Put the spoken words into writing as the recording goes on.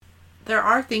there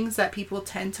are things that people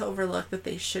tend to overlook that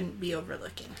they shouldn't be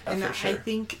overlooking. And for sure. I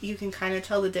think you can kind of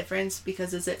tell the difference,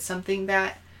 because is it something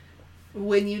that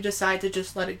when you decide to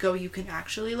just let it go, you can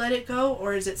actually let it go?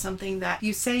 Or is it something that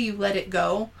you say you let it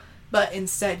go, but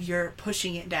instead you're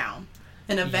pushing it down?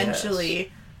 And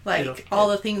eventually, all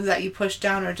the things that you push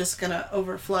down are just going to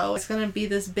overflow. It's going to be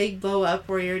this big blow up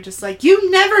where you're just like,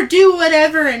 you never do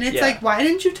whatever. And it's like, why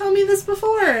didn't you tell me this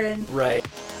before? And right.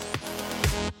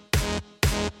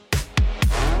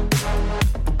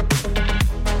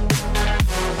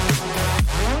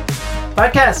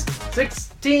 Podcast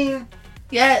 16.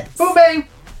 Yes. Boom, bang.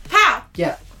 How?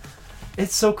 Yeah.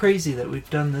 It's so crazy that we've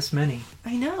done this many.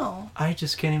 I know. I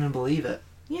just can't even believe it.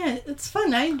 Yeah, it's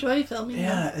fun. I enjoy filming them.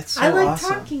 Yeah, it's so I like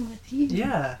awesome. talking with you.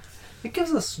 Yeah. It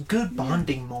gives us good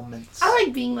bonding moments. I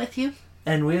like being with you.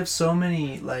 And we have so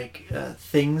many,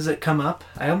 things that come up.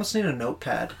 I almost need a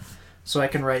notepad so I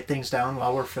can write things down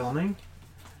while we're filming.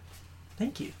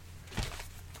 Thank you.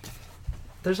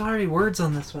 There's already words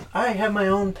on this one. I have my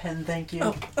own pen, thank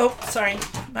you. Oh, sorry.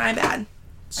 My bad.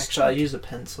 Actually, I'll use a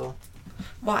pencil.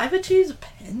 Why would you use a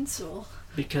pencil?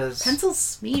 Because... Pencils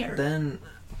smear. Then...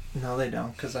 No, they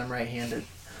don't, because I'm right-handed.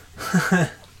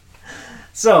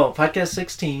 So, podcast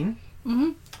 16.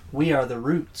 Mm-hmm. We are the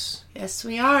Roots. Yes,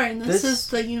 we are. And this is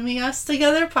the You, Me, Us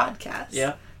Together podcast.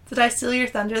 Yeah. Did I steal your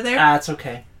thunder there? It's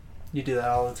okay. You do that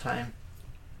all the time.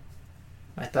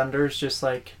 My thunder is just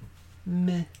like,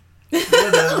 meh.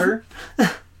 Whatever. You're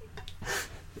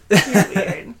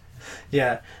weird.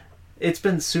 Yeah. It's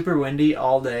been super windy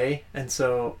all day, and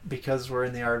so because we're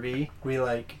in the RV,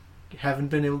 we haven't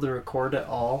been able to record at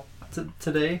all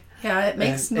today. Yeah, it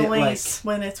makes noise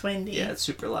when it's windy. Yeah, it's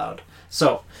super loud.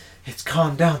 So, it's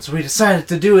calmed down, so we decided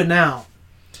to do it now.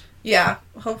 Yeah,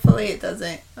 hopefully it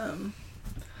doesn't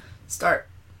start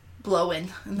blowing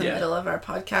in the middle of our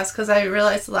podcast, because I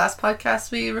realized the last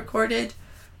podcast we recorded,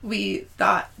 we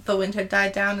thought the wind had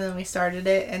died down, and then we started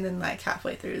it, and then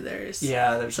halfway through there's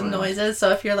some noises. So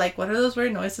if you're like, what are those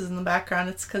weird noises in the background?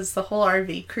 It's because the whole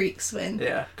RV creaks when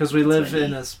because we live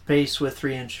in a space with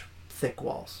 3-inch thick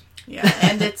walls. Yeah,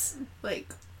 and it's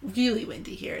really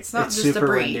windy here. It's not just a breeze. It's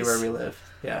super windy where we live.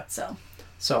 Yeah.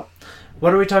 So,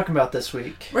 what are we talking about this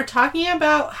week? We're talking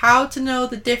about how to know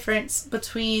the difference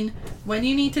between when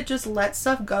you need to just let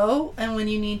stuff go and when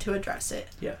you need to address it.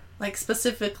 Yeah.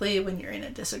 Specifically when you're in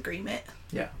a disagreement.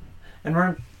 Yeah.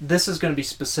 And this is going to be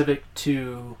specific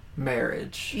to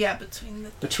marriage. Yeah,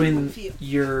 between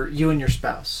you and your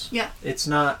spouse. Yeah.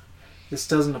 This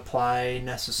doesn't apply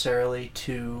necessarily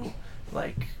to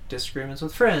disagreements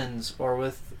with friends or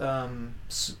with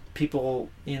people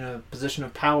in a position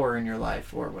of power in your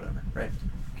life or whatever, right?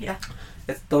 Yeah.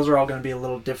 Those are all going to be a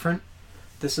little different.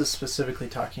 This is specifically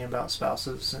talking about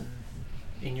spouses and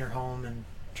in your home and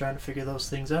trying to figure those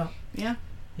things out. Yeah.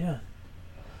 Yeah.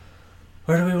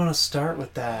 Where do we want to start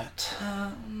with that?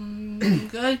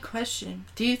 Good question.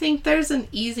 Do you think there's an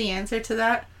easy answer to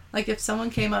that? If someone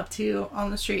came up to you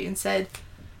on the street and said,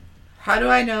 how do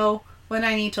I know when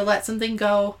I need to let something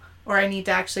go or I need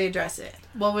to actually address it?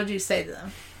 What would you say to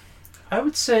them? I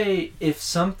would say if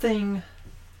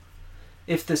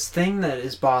this thing that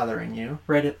is bothering you,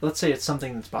 right? Let's say it's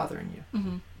something that's bothering you.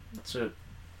 Mm-hmm. That's a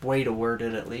way to word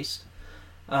it, at least.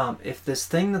 If this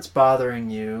thing that's bothering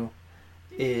you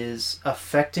is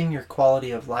affecting your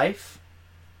quality of life,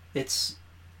 it's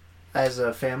as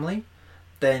a family,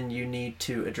 then you need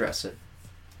to address it.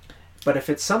 But if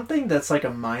it's something that's a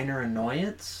minor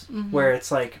annoyance, where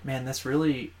it's man, this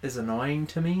really is annoying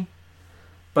to me,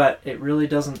 but it really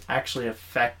doesn't actually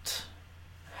affect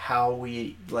how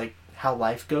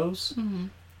life goes,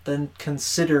 then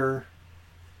consider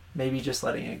maybe just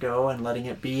letting it go and letting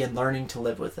it be and learning to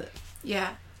live with it.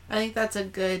 Yeah, I think that's a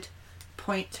good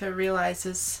point to realize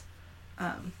is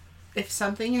if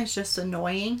something is just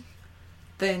annoying,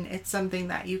 then it's something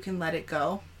that you can let it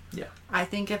go. Yeah. I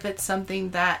think if it's something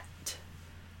that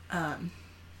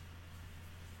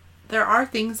there are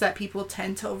things that people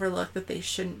tend to overlook that they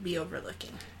shouldn't be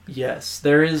overlooking. Yes,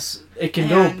 there is. It can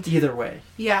go either way.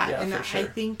 Yeah, and for sure. I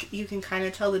think you can kind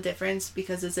of tell the difference,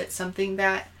 because is it something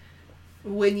that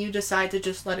when you decide to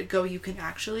just let it go, you can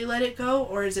actually let it go?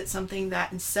 Or is it something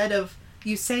that instead of,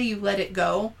 you say you let it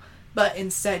go, but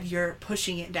instead you're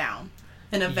pushing it down?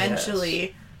 And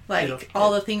eventually,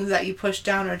 all the things that you push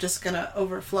down are just going to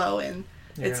overflow, and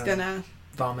it's going to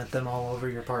vomit them all over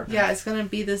your partner. Yeah, it's going to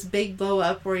be this big blow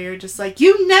up where you're just like,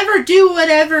 you never do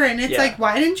whatever. And it's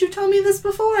why didn't you tell me this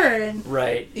before? And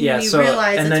right. Yeah. You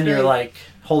realize and then you're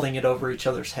holding it over each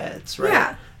other's heads, right?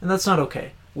 Yeah. And that's not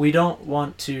okay. We don't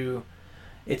want to,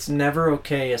 it's never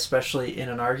okay, especially in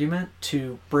an argument,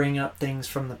 to bring up things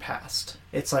from the past.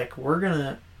 It's we're going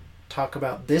to talk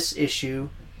about this issue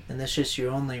and this issue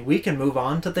only. We can move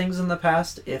on to things in the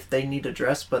past if they need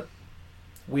addressed, but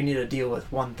we need to deal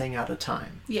with one thing at a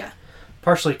time. Yeah.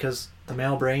 Partially because the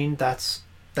male brain, that's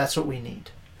what we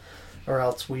need. Or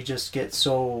else we just get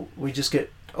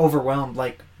overwhelmed.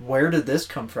 Like, where did this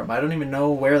come from? I don't even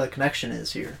know where the connection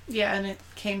is here. Yeah, and it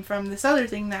came from this other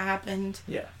thing that happened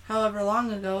however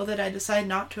long ago that I decided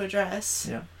not to address.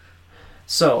 Yeah.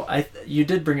 So, you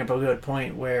did bring up a good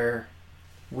point where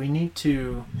we need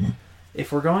to,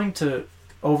 if we're going to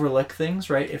overlook things,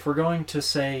 right? If we're going to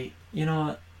say, you know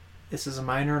what, this is a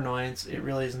minor annoyance, it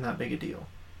really isn't that big a deal.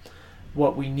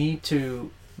 What we need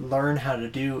to learn how to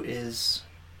do is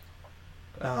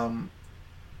learn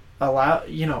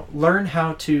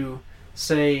how to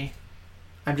say,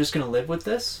 I'm just going to live with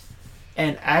this,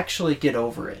 and actually get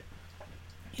over it.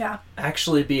 Yeah.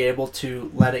 Actually be able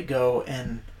to let it go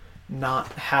and not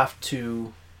have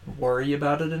to worry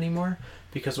about it anymore.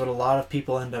 Because what a lot of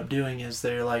people end up doing is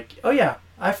they're like, oh yeah,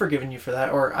 I've forgiven you for that,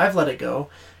 or I've let it go,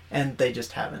 and they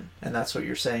just haven't. And that's what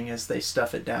you're saying is they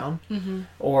stuff it down. Mm-hmm.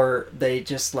 Or they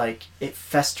just like, it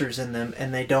festers in them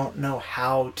and they don't know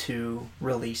how to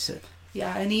release it.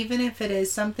 Yeah, and even if it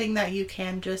is something that you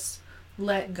can just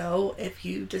let go, if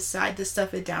you decide to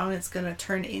stuff it down, it's going to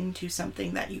turn into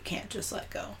something that you can't just let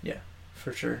go. Yeah,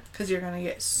 for sure. Because you're going to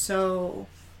get so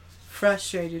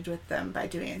frustrated with them by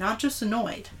doing it. Not just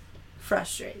annoyed,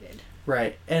 frustrated.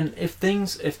 Right. And if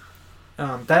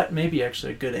that may be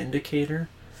actually a good indicator.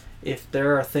 If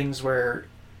there are things where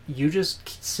you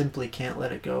just simply can't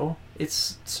let it go,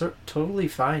 it's totally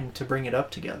fine to bring it up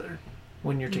together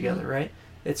when you're together, right?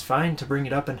 It's fine to bring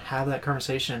it up and have that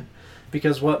conversation,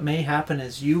 because what may happen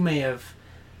is you may have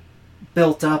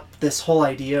built up this whole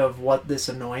idea of what this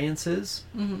annoyance is,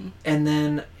 and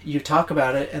then you talk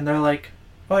about it and they're like,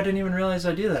 oh, I didn't even realize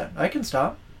I do that. I can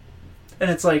stop. And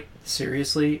it's like,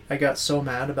 seriously, I got so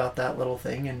mad about that little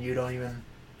thing and you don't even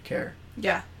care.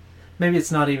 Yeah. Maybe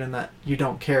it's not even that you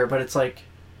don't care, but it's like,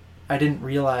 I didn't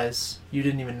realize you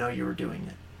didn't even know you were doing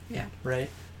it. Yeah. Right?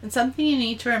 And something you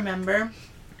need to remember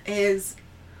is,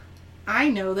 I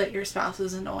know that your spouse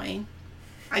is annoying.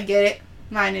 I get it.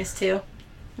 Mine is too.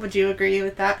 Would you agree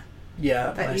with that?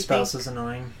 Yeah, my spouse is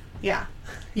annoying. Yeah.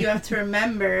 You have to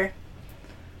remember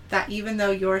that even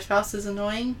though your spouse is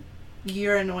annoying,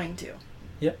 you're annoying too.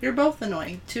 Yep. You're both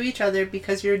annoying to each other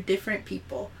because you're different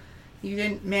people. You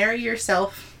didn't marry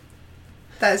yourself.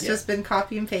 That's just been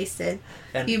copy and pasted.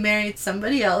 And you married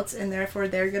somebody else, and therefore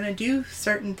they're going to do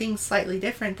certain things slightly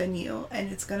different than you,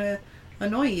 and it's going to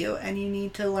annoy you. And you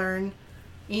need to learn,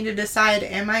 you need to decide,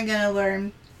 am I going to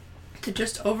learn to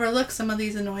just overlook some of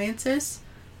these annoyances,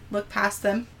 look past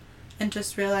them, and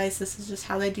just realize this is just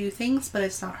how they do things, but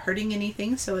it's not hurting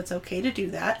anything, so it's okay to do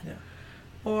that. Yeah.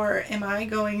 Or am I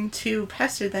going to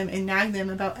pester them and nag them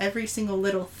about every single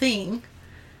little thing,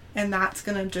 and that's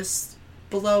going to just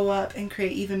blow up and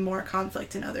create even more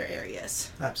conflict in other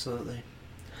areas? Absolutely.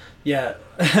 Yeah.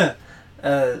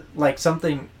 Like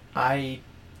something I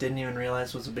didn't even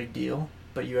realize was a big deal,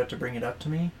 but you had to bring it up to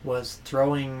me, was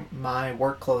throwing my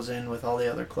work clothes in with all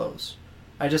the other clothes.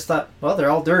 I just thought, well, they're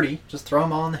all dirty. Just throw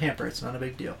them all in the hamper. It's not a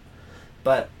big deal.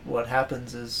 But what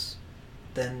happens is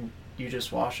then you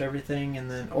just wash everything, and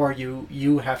then, or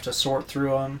you have to sort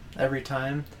through them every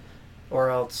time, or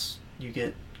else you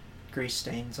get grease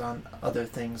stains on other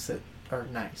things that are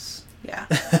nice. Yeah.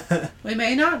 We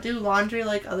may not do laundry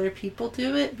like other people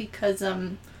do it because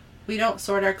we don't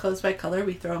sort our clothes by color.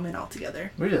 We throw them in all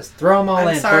together. We just throw them all in.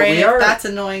 I'm sorry if that's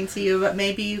annoying to you, but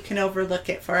maybe you can overlook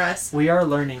it for us. We are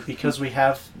learning because we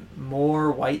have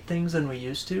more white things than we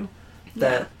used to,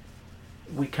 that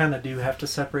we kind of do have to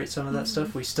separate some of that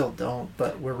stuff. We still don't,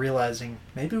 but we're realizing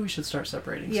maybe we should start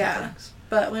separating some things.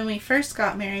 But when we first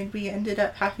got married, we ended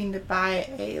up having to buy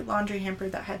a laundry hamper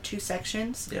that had 2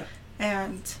 sections. Yeah.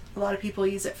 And a lot of people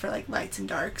use it for like lights and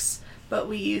darks, but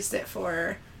we used it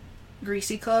for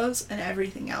greasy clothes and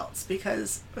everything else,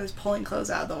 because I was pulling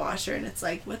clothes out of the washer and it's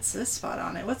like, what's this spot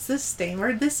on it? What's this stain?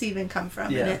 Where'd this even come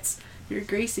from? Yeah. And it's, your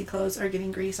greasy clothes are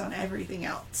getting grease on everything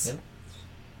else. Yep.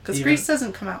 Because grease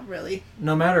doesn't come out really.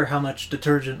 No matter how much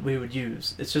detergent we would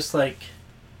use, it's just like,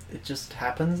 it just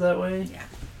happens that way. Yeah.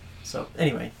 So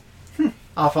anyway,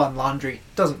 off on laundry,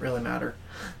 doesn't really matter.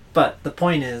 But the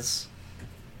point is,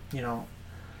 you know,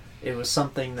 it was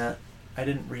something that I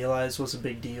didn't realize was a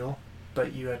big deal,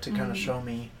 but you had to kind of show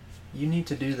me, you need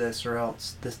to do this or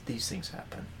else these things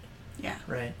happen. Yeah.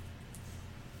 Right?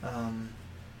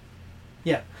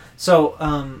 Yeah. So,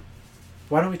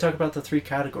 why don't we talk about the 3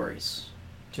 categories?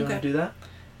 Do you want to do that?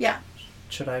 Yeah.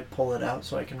 Should I pull it out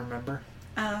so I can remember?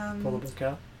 Pull the book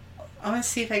out? I'm going to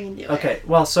see if I can do it. Okay,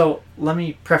 well, so let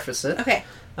me preface it. Okay.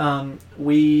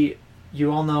 You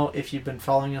all know, if you've been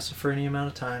following us for any amount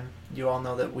of time, you all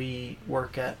know that we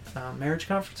work at marriage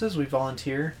conferences. We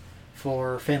volunteer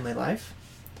for Family Life,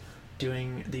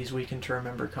 doing these Weekend to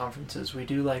Remember conferences. We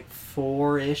do like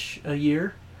 4-ish a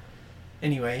year.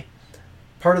 Anyway,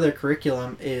 part of their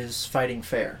curriculum is fighting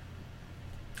fair.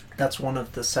 That's one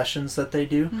of the sessions that they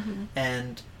do. Mm-hmm.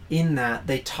 And in that,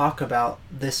 they talk about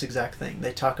this exact thing.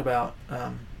 They talk about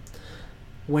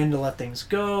when to let things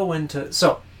go, when to...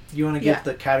 So, you want to give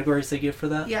the categories they give for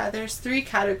that? Yeah, there's 3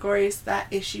 categories that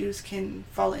issues can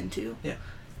fall into. Yeah.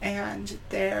 And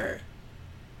they're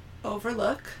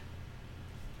overlook,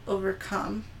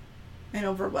 overcome, and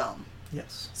overwhelm.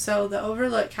 Yes. So the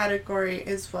overlook category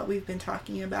is what we've been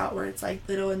talking about, where it's like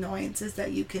little annoyances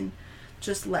that you can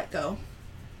just let go.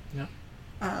 Yeah.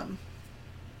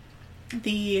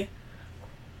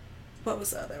 What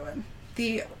was the other one?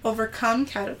 The overcome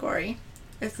category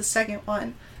is the second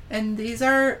one. And these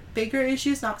are bigger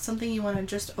issues, not something you want to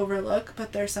just overlook,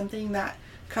 but they're something that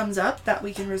comes up that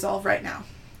we can resolve right now.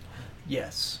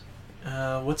 Yes.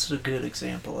 What's a good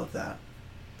example of that?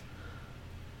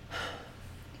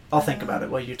 I'll think about it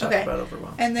while you talk about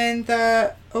overwhelm. And then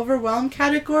the overwhelm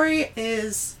category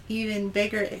is even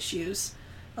bigger issues.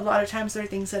 A lot of times they're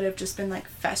things that have just been like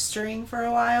festering for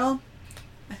a while.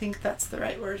 I think that's the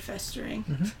right word,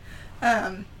 festering.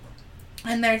 Mm-hmm.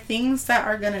 And they're things that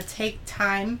are going to take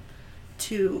time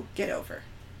to get over.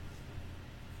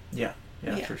 Yeah,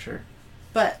 for sure.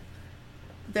 But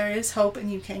there is hope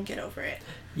and you can get over it.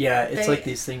 Yeah, it's like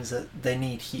these things that they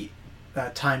need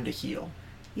time to heal.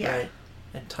 Yeah. Right?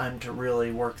 And time to really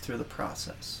work through the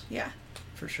process. Yeah.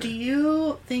 For sure. Do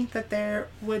you think that there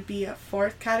would be a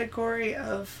 4th category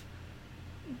of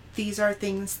these are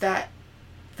things that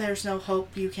there's no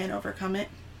hope, you can't overcome it?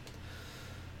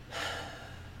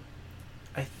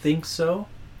 I think so.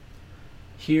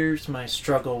 Here's my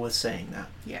struggle with saying that.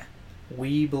 Yeah.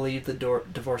 We believe the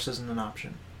divorce isn't an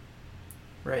option.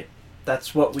 Right?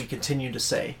 That's what we continue to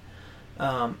say.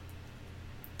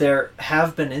 There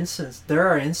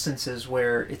are instances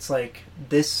where it's like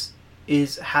this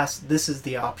is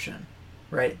the option,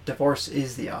 right? Divorce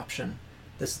is the option.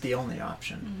 This is the only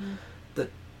option. Mm-hmm. The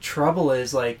trouble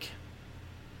is, like,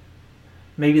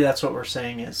 maybe that's what we're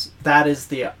saying is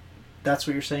that's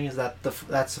what you're saying is that's the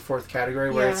 4th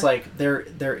category where it's like there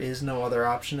is no other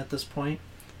option at this point.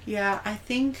 Yeah, I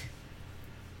think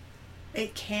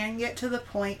it can get to the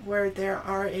point where there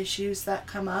are issues that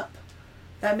come up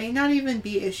that may not even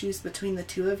be issues between the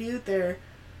two of you. There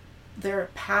are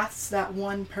paths that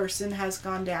one person has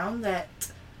gone down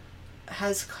that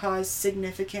has caused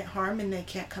significant harm and they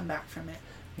can't come back from it.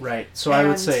 Right. So I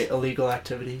would say illegal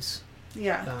activities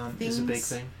is a big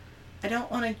thing. I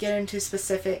don't want to get into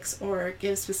specifics or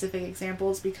give specific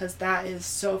examples because that is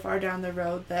so far down the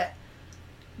road that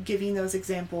giving those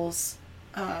examples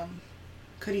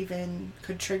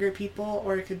could trigger people,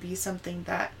 or it could be something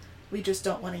that we just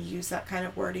don't want to use that kind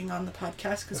of wording on the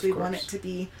podcast because we want it to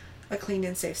be a clean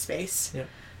and safe space. Yep.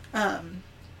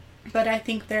 But I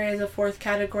think there is a 4th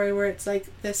category where it's like,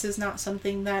 this is not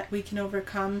something that we can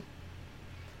overcome.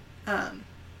 I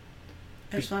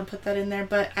just want to put that in there.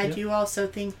 But I do also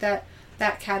think that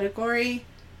category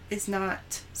is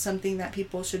not something that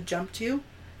people should jump to.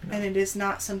 No. And it is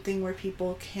not something where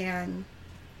people can...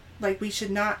 Like, we should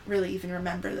not really even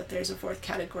remember that there's a 4th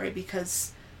category,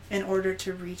 because in order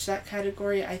to reach that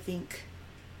category, I think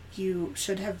you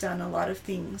should have done a lot of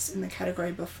things in the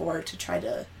category before to try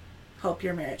to help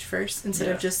your marriage first, instead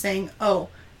of just saying, oh,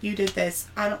 you did this,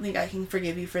 I don't think I can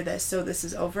forgive you for this, so this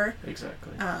is over.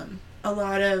 Exactly. A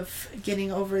lot of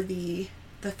getting over the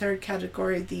 3rd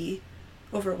category, the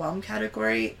overwhelm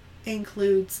category,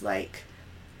 includes like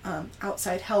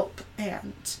outside help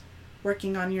and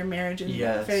working on your marriage in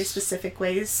very specific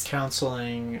ways.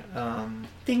 Counseling.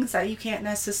 Things that you can't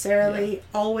necessarily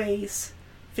always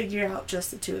figure out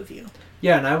just the two of you.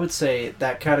 Yeah, and I would say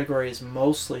that category is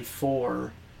mostly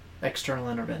for external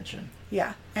intervention.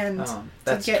 Yeah, and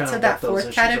to get to that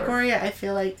 4th category, I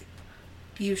feel like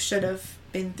you should have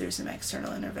been through some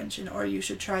external intervention, or you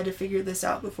should try to figure this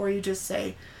out before you just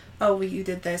say, oh, well, you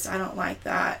did this, I don't like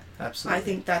that. Absolutely. I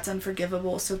think that's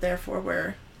unforgivable, so therefore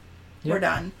we're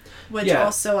done. Which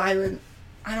also I don't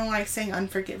like saying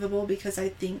unforgivable, because I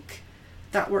think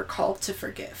that we're called to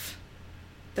forgive.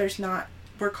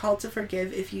 We're called to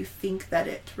forgive if you think that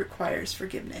it requires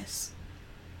forgiveness.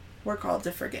 We're called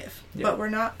to forgive. Yep. But we're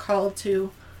not called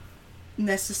to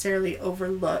necessarily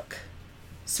overlook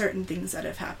certain things that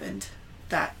have happened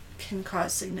that can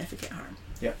cause significant harm.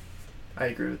 Yeah, I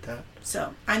agree with that.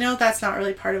 So, I know that's not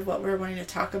really part of what we're wanting to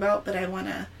talk about, but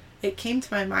it came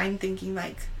to my mind thinking,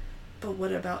 like, but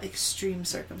what about extreme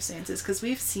circumstances? Because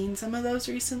we've seen some of those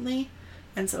recently,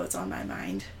 and so it's on my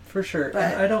mind. For sure.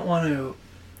 But I don't want to...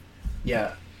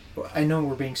 Yeah, I know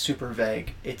we're being super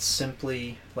vague. It's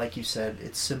simply, like you said,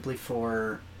 it's simply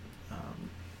for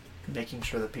making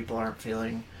sure that people aren't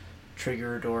feeling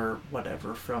triggered or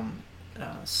whatever from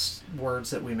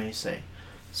words that we may say.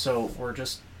 So we're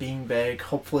just being vague.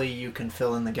 Hopefully you can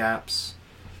fill in the gaps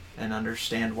and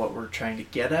understand what we're trying to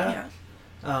get at.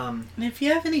 Yeah. And if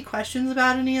you have any questions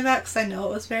about any of that, because I know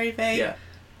it was very vague,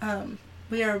 yeah.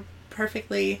 We are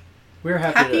perfectly we're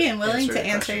happy and willing to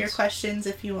answer your questions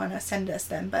if you want to send us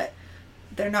them, but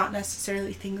they're not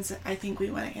necessarily things that I think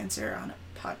we want to answer on a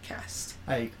podcast.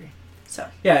 I agree. So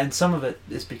yeah, and some of it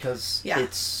is because yeah.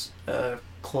 it's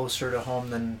closer to home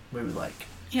than we would like.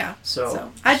 Yeah.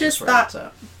 So I just thought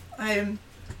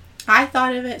I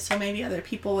thought of it, so maybe other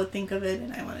people would think of it,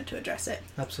 and I wanted to address it.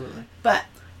 Absolutely. But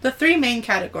the three main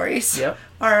categories yep.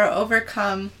 are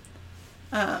overcome.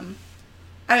 I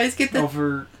always get the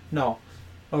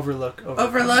overlook,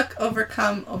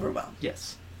 overcome, overwhelm.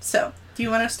 Yes. So, do you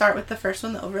want to start with the first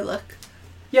one, the overlook?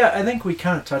 Yeah, I think we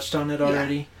kind of touched on it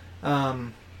already. Yeah.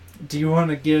 Do you want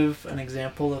to give an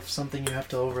example of something you have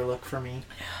to overlook for me?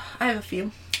 I have a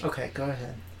few. Okay, go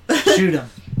ahead. Shoot them.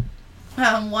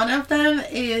 One of them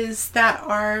is that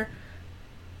our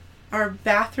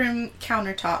bathroom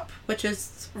countertop, which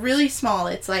is really small.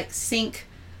 It's like sink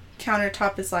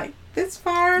countertop is like this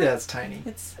far. Yeah, it's tiny.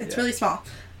 It's really small.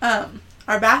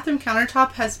 Our bathroom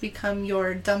countertop has become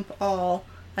your dump all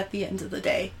at the end of the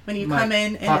day. When you come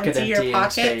in and empty your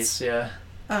pockets, space, yeah.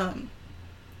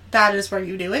 That is where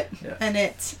you do it. Yeah. And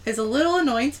it is a little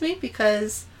annoying to me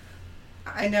because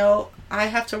I know I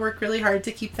have to work really hard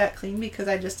to keep that clean because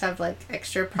I just have like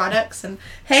extra products and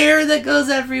hair that goes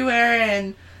everywhere,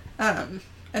 and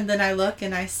then I look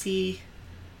and I see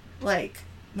like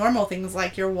normal things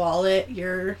like your wallet,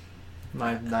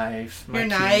 my knife, my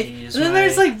knife, keys, and then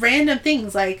there's like random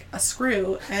things like a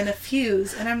screw and a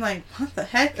fuse, and I'm like, what the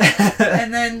heck?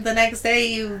 And then the next day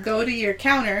you go to your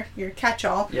counter, your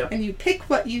catch-all, yep. and you pick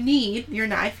what you need, your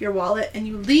knife, your wallet, and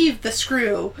you leave the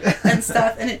screw and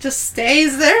stuff, and it just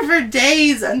stays there for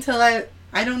days until I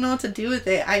don't know what to do with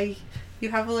it.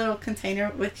 You have a little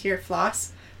container with your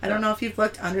floss. I don't know if you've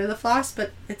looked under the floss,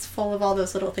 but it's full of all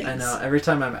those little things. I know. Every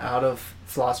time I'm out of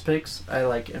floss picks, I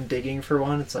am digging for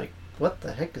one. It's like, what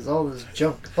the heck is all this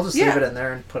junk? I'll just leave it in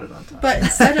there and put it on top. But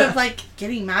instead of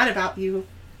getting mad about you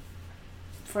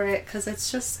for it, because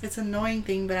it's an annoying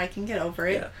thing, but I can get over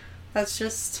it. Yeah. That's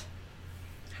just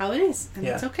how it is, and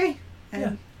it's okay.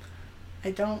 And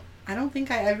I don't think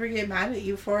I ever get mad at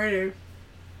you for it or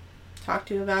talk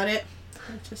to you about it.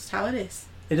 It's just how it is.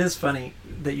 It is funny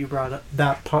that you brought up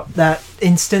that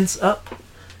instance up,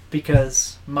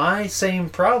 because my same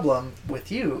problem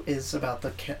with you is about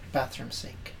the bathroom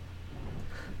sink.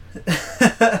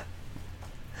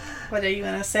 What are you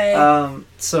gonna say?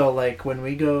 So when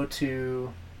we go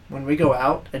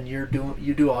out and you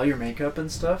do all your makeup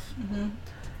and stuff, mm-hmm.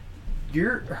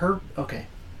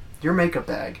 Your makeup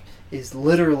bag is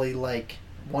literally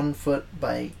 1 foot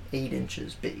by 8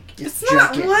 inches big. It's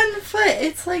not 1 foot.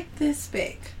 It's like this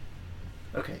big.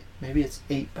 Okay, maybe it's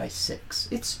 8 by 6.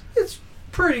 It's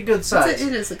pretty good size.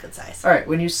 It is a good size. All right,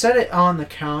 when you set it on the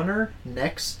counter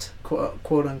next,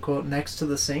 quote unquote, next to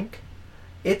the sink,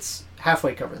 it's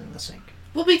halfway covered in the sink.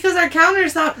 Well, because our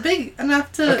counter's not big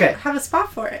enough to have a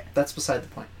spot for it. That's beside the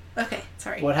point. Okay,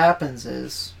 sorry. What happens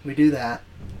is we do that.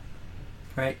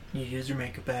 Right, you use your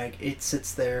makeup bag. It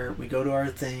sits there. We go to our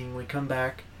thing. We come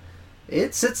back.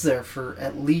 It sits there for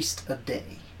at least a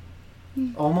day,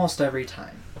 almost every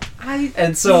time.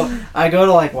 And so I go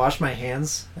to wash my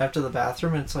hands after the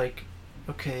bathroom, and it's like,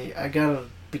 okay, I gotta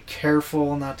be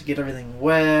careful not to get everything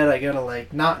wet. I gotta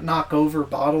not knock over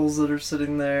bottles that are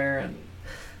sitting there, and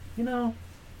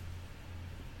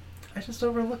I just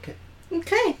overlook it.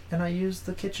 Okay. And I use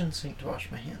the kitchen sink to wash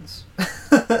my hands.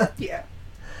 Yeah.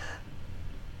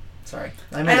 Sorry,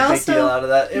 I made a big deal out of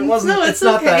that. It wasn't. No, it's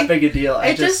not that big a deal.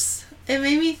 It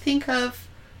made me think of,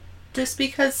 just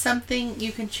because something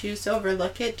you can choose to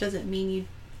overlook it doesn't mean you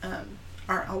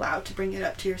aren't allowed to bring it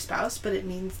up to your spouse, but it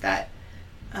means that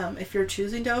if you're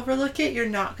choosing to overlook it, you're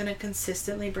not going to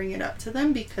consistently bring it up to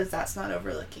them, because that's not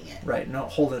overlooking it. Right. No,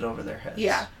 hold it over their heads.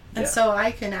 Yeah. And so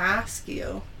I can ask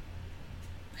you,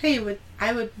 hey,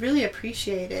 I would really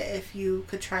appreciate it if you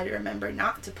could try to remember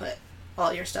not to put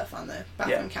all your stuff on the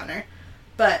bathroom counter,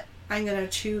 but I'm going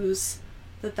to choose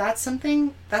that's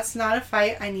something, that's not a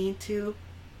fight I need to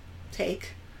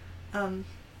take. You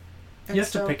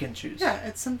have to pick and choose. Yeah,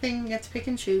 it's something you have to pick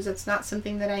and choose. It's not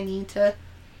something that I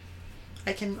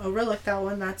can overlook that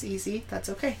one. That's easy. That's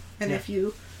okay. And if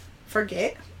you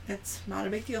forget, it's not a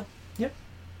big deal. Yep.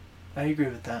 I agree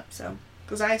with that. So,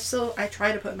 because I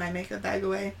try to put my makeup bag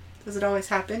away. Does it always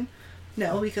happen?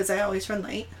 No, because I always run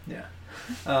late. Yeah.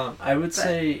 I would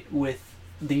say with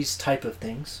these type of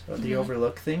things, or the Mhm.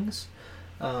 overlook things,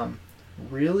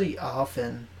 really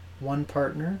often one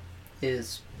partner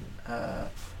is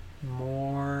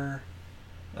more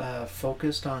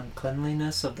focused on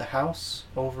cleanliness of the house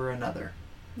over another.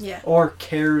 Yeah. Or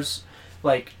cares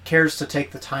to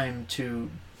take the time to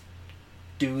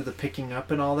do the picking up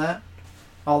and all that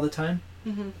all the time.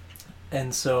 Mm-hmm.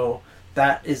 And so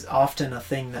that is often a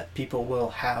thing that people will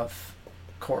have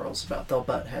quarrels about. They'll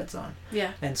butt heads on.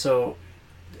 Yeah. And so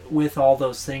with all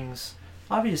those things,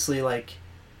 obviously, like,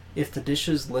 if the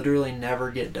dishes literally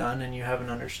never get done and you have an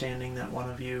understanding that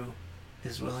one of you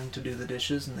is willing to do the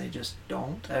dishes and they just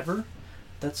don't ever,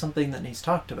 that's something that needs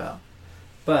talked about.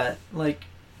 But, like,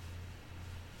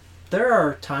 there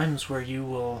are times where you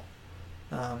will,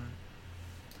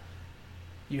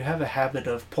 you have a habit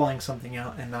of pulling something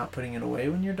out and not putting it away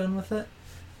when you're done with it.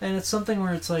 And it's something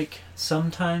where it's like,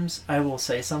 sometimes I will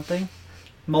say something,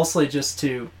 mostly just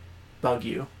to bug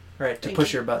you, right? To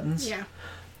push your buttons. Yeah.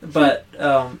 But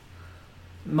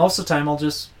most of the time I'll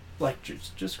just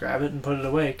grab it and put it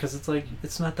away, because it's like,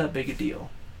 it's not that big a deal.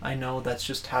 I know that's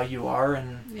just how you are,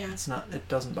 and Yeah. it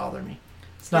doesn't bother me.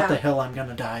 It's not the hill I'm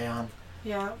gonna die on.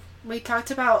 Yeah. We talked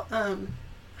about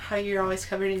how you're always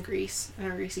covered in grease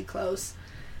and greasy clothes.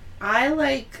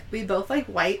 We both like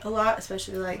white a lot,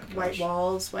 especially like white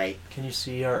walls, white. Can you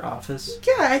see our office?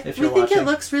 Yeah, If we you're think watching? it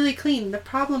looks really clean. The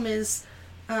problem is,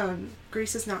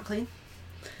 grease is not clean,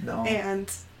 No.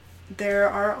 and there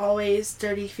are always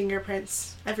dirty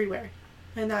fingerprints everywhere,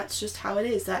 and that's just how it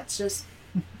is. That's just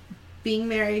being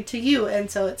married to you, and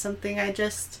so it's something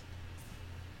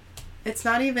it's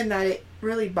not even that it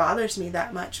really bothers me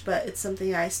that much, but it's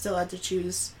something I still had to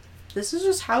choose. This is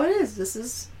just how it is. This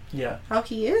is how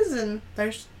he is, and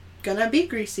there's gonna be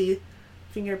greasy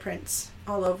fingerprints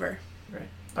all over. Right.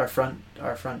 Our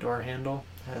front door handle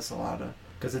has a lot of,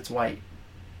 because it's white,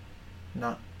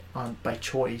 not on by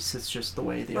choice. It's just the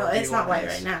way the Well, RV it's not one white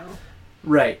is. right now.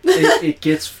 Right. It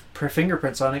gets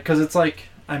fingerprints on it, because it's like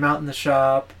I'm out in the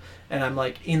shop and I'm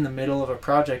like in the middle of a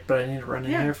project, but I need to run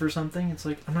in here for something. It's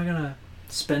like, I'm not gonna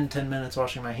spend 10 minutes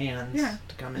washing my hands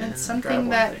to come in It's and something grab one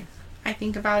that thing. I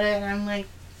think about it and I'm like,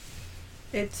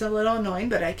 it's a little annoying,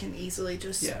 but I can easily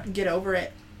just get over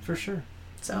it. For sure.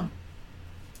 So,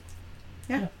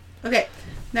 yeah. Okay.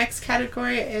 Next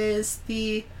category is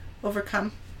the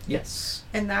overcome. Yes.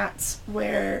 And that's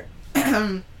where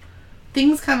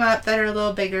things come up that are a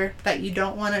little bigger that you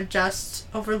don't want to just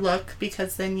overlook,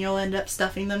 because then you'll end up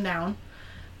stuffing them down.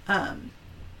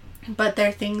 But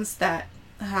they're things that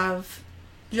have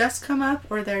just come up,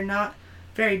 or they're not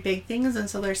very big things, and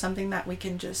so there's something that we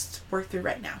can just work through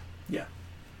right now. Yeah.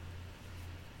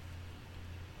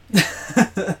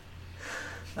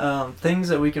 Things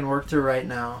that we can work through right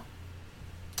now.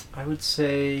 I would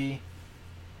say,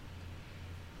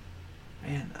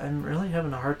 man, I'm really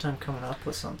having a hard time coming up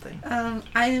with something.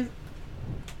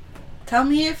 Tell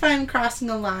me if I'm crossing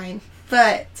a line,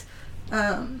 but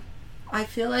I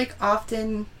feel like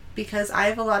often, because I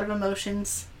have a lot of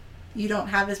emotions, you don't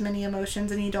have as many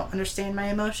emotions and you don't understand my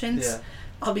emotions. Yeah.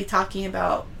 I'll be talking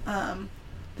about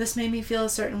this made me feel a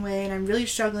certain way and I'm really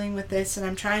struggling with this, and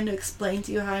I'm trying to explain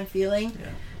to you how I'm feeling. Yeah.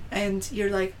 And you're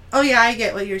like, oh yeah, I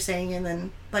get what you're saying. And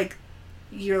then like,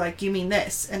 you're like, you mean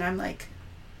this? And I'm like,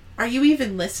 are you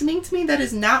even listening to me? That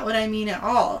is not what I mean at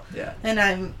all. Yeah.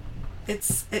 And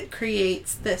it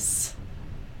creates this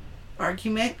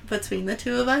argument between the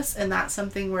two of us, and that's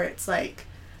something where it's like,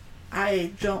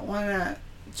 I don't want to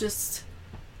just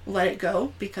let it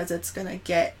go, because it's going to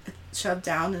get shoved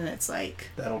down, and it's like,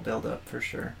 That'll build up for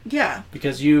sure. Yeah.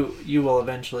 Because you will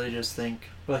eventually just think,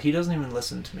 well, he doesn't even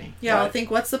listen to me. Yeah, I'll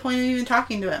think, what's the point of even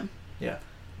talking to him? Yeah.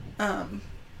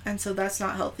 And so that's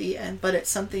not healthy, but it's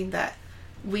something that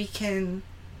we can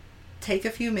take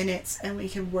a few minutes and we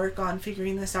can work on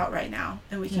figuring this out right now,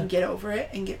 and we can get over it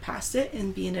and get past it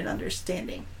and be in an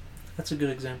understanding. That's a good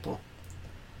example.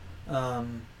 I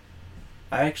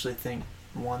actually think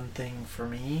one thing for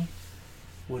me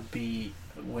would be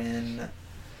when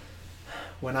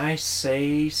I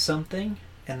say something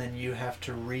and then you have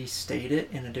to restate it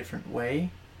in a different way,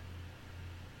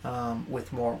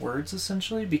 with more words,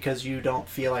 essentially, because you don't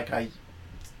feel like I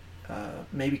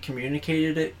maybe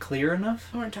communicated it clear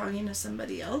enough. Or talking to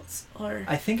somebody else, or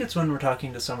I think it's when we're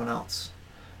talking to someone else,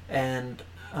 and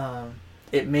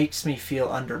it makes me feel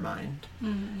undermined.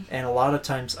 Mm-hmm. And a lot of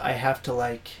times I have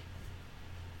to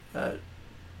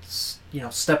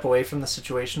step away from the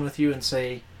situation with you and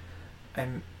say,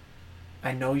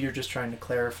 I know you're just trying to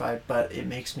clarify, but it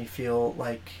makes me feel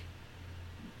like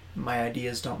my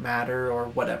ideas don't matter or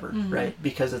whatever, right?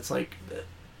 Because it's like,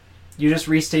 you just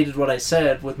restated what I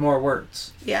said with more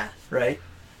words. Yeah. Right?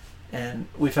 And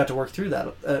we've had to work through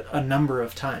that a number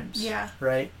of times. Yeah.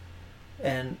 Right?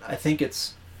 And I think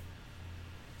it's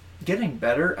getting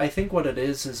better. I think what it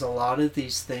is a lot of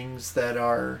these things that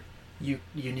are, you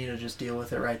need to just deal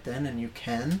with it right then, and you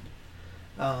can.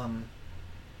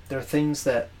 There are things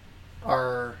that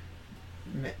are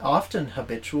often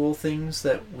habitual things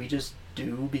that we just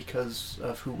do because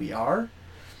of who we are,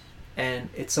 and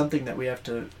it's something that we have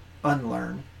to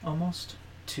unlearn almost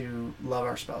to love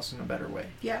our spouse in a better way.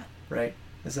 Yeah. Right?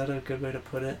 Is that a good way to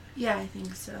put it? Yeah, I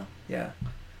think so. Yeah.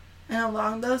 And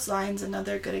along those lines,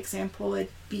 another good example would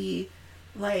be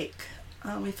like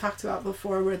we've talked about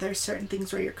before, where there's certain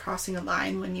things where you're crossing a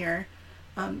line when you're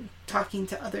talking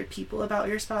to other people about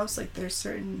your spouse. Like there's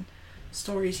certain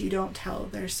stories you don't tell.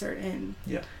 There's certain...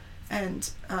 Yeah. And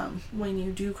when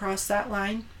you do cross that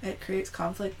line, it creates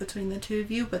conflict between the two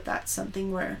of you, but that's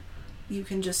something where you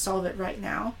can just solve it right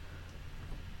now.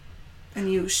 And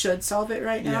you should solve it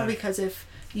right now, because if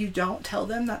you don't tell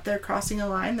them that they're crossing a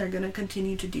line, they're going to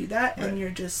continue to do that, and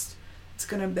it's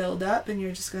going to build up, and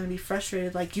you're just going to be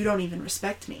frustrated, like, you don't even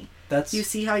respect me. You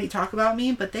see how you talk about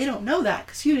me, but they don't know that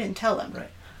because you didn't tell them.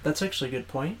 Right. That's actually a good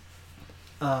point,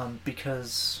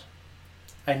 because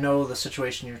I know the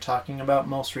situation you're talking about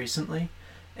most recently,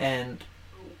 and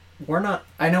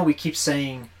I know we keep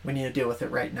saying we need to deal with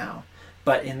it right now,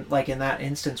 but in that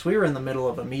instance, we were in the middle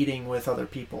of a meeting with other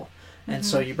people, and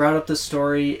so you brought up this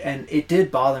story, and it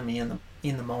did bother me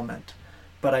in the moment,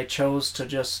 but I chose to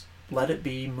just let it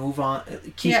be, move on,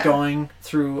 keep going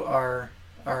through our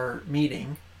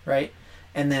meeting, right?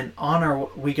 And then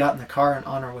we got in the car, and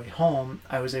on our way home,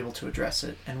 I was able to address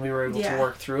it, and we were able to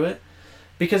work through it.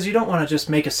 Because you don't want to just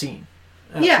make a scene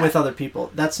with other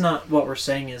people. That's not what we're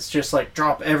saying, is just like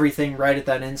drop everything right at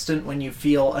that instant when you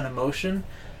feel an emotion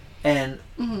and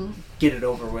get it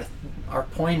over with. Our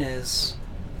point is,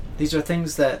 these are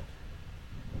things that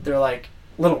they're like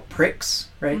little pricks,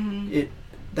 right?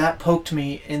 That poked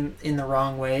me in the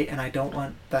wrong way, and I don't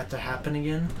want that to happen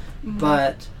again.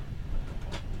 But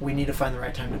we need to find the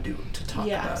right time to talk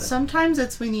about it.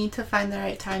 Sometimes we need to find the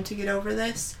right time to get over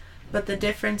this, but the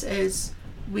difference is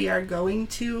we are going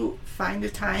to find a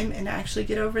time and actually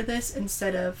get over this,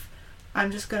 instead of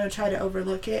I'm just going to try to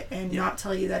overlook it and not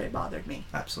tell you that it bothered me.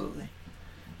 Absolutely.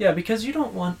 Yeah, because you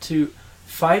don't want to...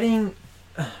 Fighting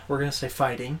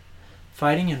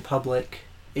in public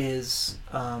is...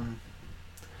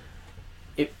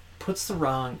 it puts the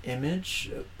wrong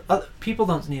image. People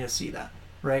don't need to see that,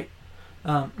 right?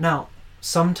 Now,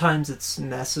 sometimes it's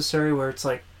necessary where it's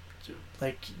like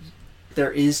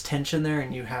there is tension there,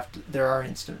 and there are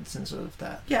instances of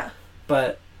that. Yeah.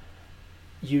 But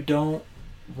you don't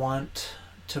want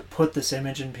to put this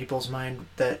image in people's mind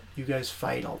that you guys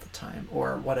fight all the time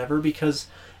or whatever, because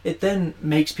it then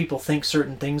makes people think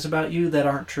certain things about you that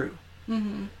aren't true.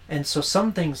 And so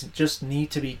some things just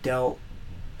need to be dealt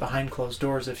behind closed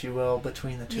doors, if you will,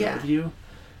 between the two of you,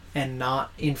 and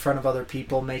not in front of other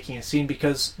people making a scene,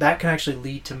 because that can actually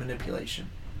lead to manipulation.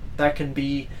 That can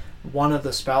be... one of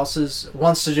the spouses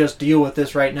wants to just deal with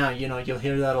this right now. You'll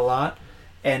hear that a lot,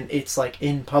 and it's like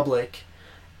in public,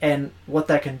 and what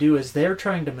that can do is they're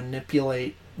trying to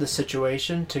manipulate the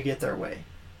situation to get their way,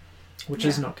 which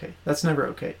isn't okay. That's never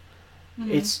okay.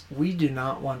 We do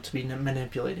not want to be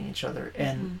manipulating each other,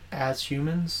 and as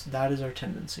humans, that is our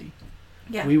tendency.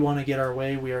 We want to get our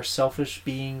way. We are selfish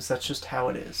beings. That's just how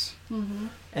it is.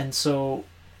 And so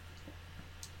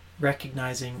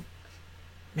recognizing,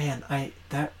 man, I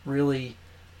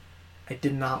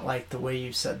did not like the way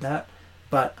you said that,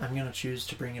 but I'm going to choose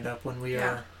to bring it up when we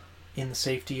are in the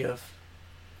safety of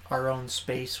our own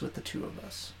space with the two of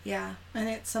us. Yeah, and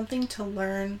it's something to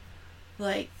learn,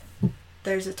 like,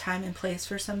 there's a time and place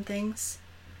for some things.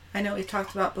 I know we've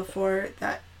talked about before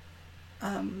that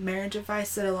marriage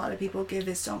advice that a lot of people give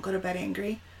is don't go to bed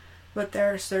angry, but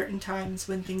there are certain times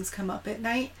when things come up at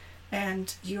night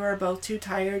and you are both too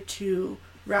tired to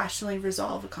rationally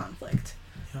resolve a conflict.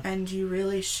 And you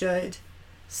really should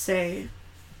say,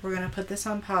 we're going to put this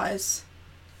on pause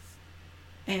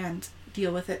and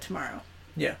deal with it tomorrow.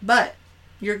 But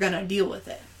you're going to deal with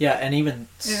it. And even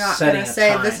you're not going to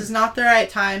say, this is not the right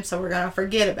time, so we're going to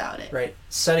forget about it. Right.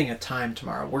 Setting a time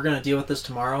tomorrow. We're going to deal with this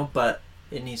tomorrow, but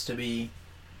it needs to be,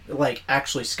 like,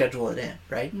 actually schedule it in,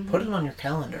 right? Put it on your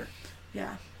calendar.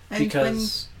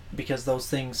 And because those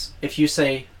things, if you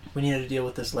say, we need to deal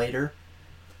with this later,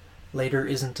 later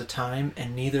isn't a time,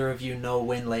 and neither of you know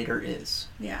when later is.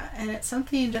 Yeah, and it's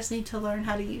something you just need to learn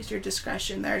how to use your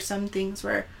discretion. There are some things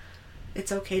where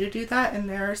it's okay to do that, and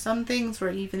there are some things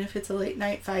where even if it's a late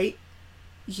night fight,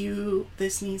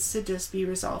 this needs to just be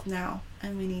resolved now,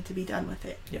 and we need to be done with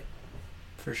it. Yep,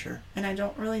 for sure. And I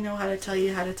don't really know how to tell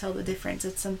you how to tell the difference.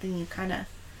 It's something you kind of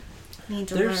need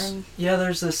to learn. Yeah,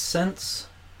 there's this sense,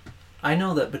 I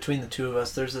know that between the two of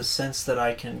us, there's this sense that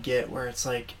I can get where it's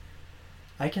like,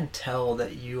 I can tell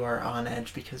that you are on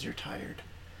edge because you're tired.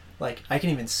 Like, I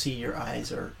can even see your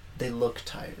eyes, or they look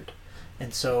tired.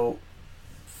 And so,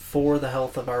 for the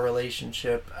health of our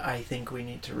relationship, I think we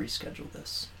need to reschedule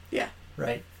this. Yeah.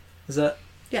 Right? Is that?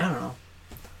 Yeah. I don't know.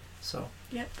 So.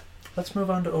 Yep. Let's move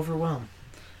on to overwhelm.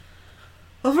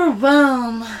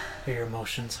 Overwhelm. Are your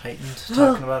emotions heightened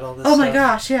talking about all this stuff? Oh my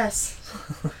gosh, yes.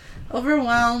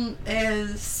 Overwhelm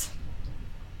is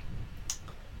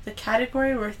the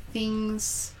category where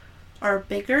things are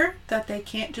bigger, that they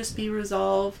can't just be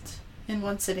resolved in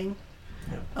one sitting.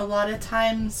 Yep. A lot of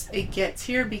times it gets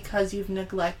here because you've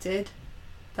neglected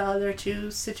the other two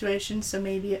situations, so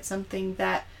maybe it's something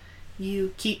that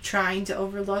you keep trying to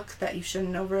overlook that you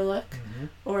shouldn't overlook, mm-hmm.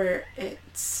 or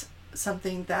it's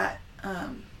something that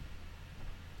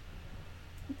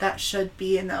that should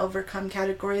be in the overcome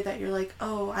category, that you're like,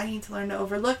 oh, I need to learn to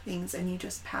overlook things, and you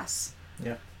just pass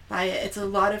by it. It's a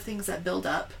lot of things that build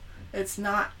up. It's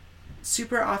not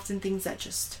super often things that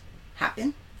just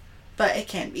happen, but it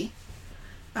can be.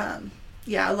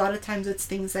 A lot of times it's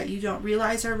things that you don't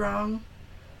realize are wrong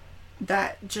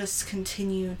that just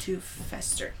continue to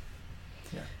fester.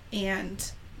 Yeah.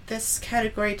 And this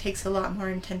category takes a lot more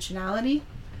intentionality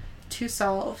to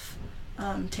solve,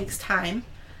 takes time,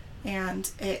 and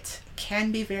it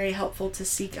can be very helpful to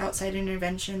seek outside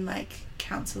intervention like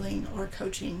counseling or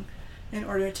coaching in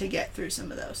order to get through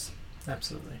some of those.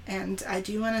 Absolutely. And I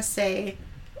do want to say,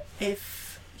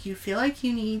 if you feel like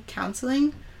you need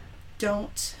counseling,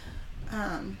 don't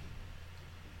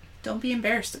be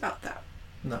embarrassed about that.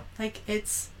 No. Like,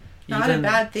 it's not a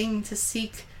bad thing to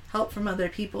seek help from other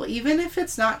people, even if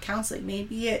it's not counseling.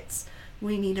 Maybe it's,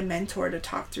 we need a mentor to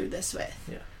talk through this with.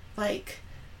 Yeah. Like,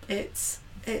 it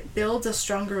builds a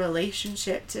stronger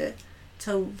relationship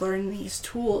to learn these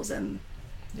tools and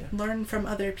learn from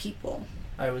other people.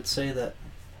 I would say that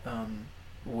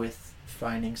with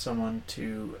finding someone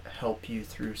to help you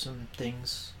through some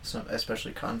things,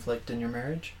 especially conflict in your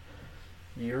marriage,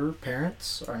 your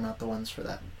parents are not the ones for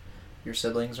that. Your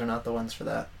siblings are not the ones for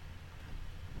that.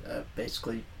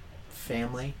 Basically,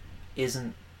 family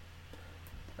isn't...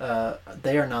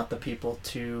 they are not the people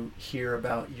to hear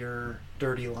about your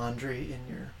dirty laundry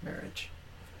in your marriage.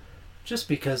 Just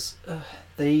because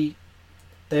they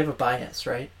have a bias,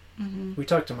 right? Mm-hmm. We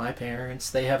talk to my parents,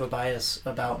 they have a bias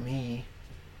about me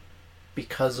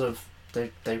because of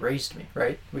they raised me,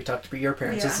 right? We talk to your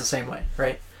parents, it's the same way,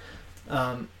 right?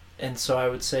 And so I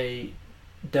would say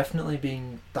definitely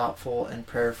being thoughtful and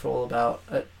prayerful about,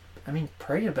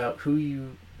 pray about who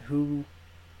you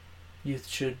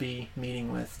should be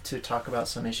meeting with to talk about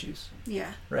some issues.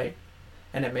 Yeah. Right?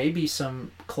 And it may be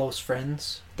some close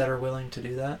friends that are willing to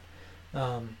do that.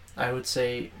 I would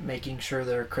say making sure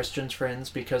they're Christians friends,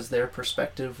 because their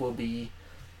perspective will be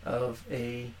of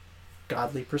a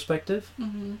godly perspective,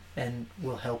 mm-hmm. and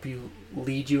will help you,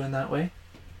 lead you in that way.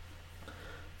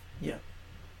 Yeah.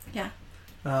 Yeah.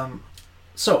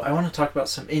 So I want to talk about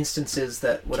some instances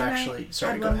that would Can actually... I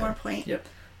Sorry, add go one ahead. more point? Yep.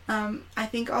 I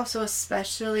think also,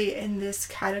 especially in this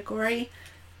category,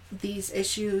 these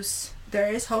issues,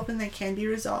 there is hope and they can be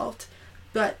resolved,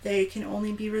 but they can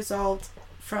only be resolved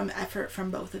from effort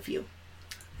from both of you.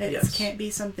 It can't be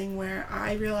something where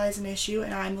I realize an issue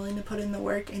and I'm willing to put in the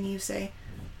work and you say,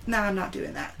 nah, I'm not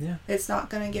doing that. Yeah. It's not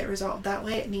going to get resolved that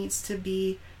way. It needs to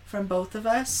be from both of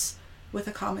us with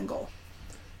a common goal.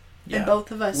 Yeah. And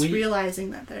both of us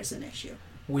realizing that there's an issue.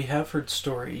 We have heard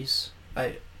stories,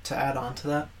 to add on to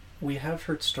that, we have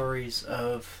heard stories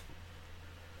of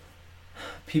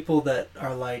people that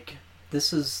are like,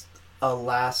 this is the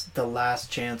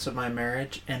last chance of my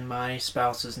marriage, and my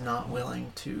spouse is not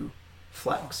willing to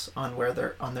flex on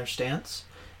on their stance,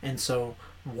 and so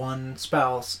one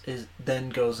spouse then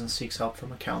goes and seeks help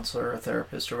from a counselor or a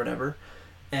therapist or whatever,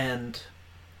 and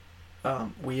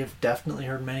we have definitely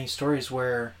heard many stories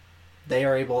where they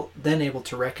are able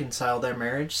to reconcile their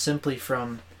marriage simply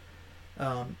from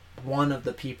one of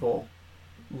the people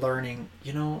learning,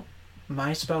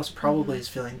 my spouse probably is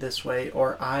feeling this way,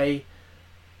 or I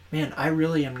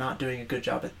really am not doing a good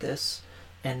job at this,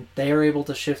 and they are able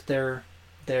to shift their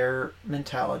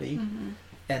mentality, mm-hmm.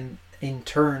 and in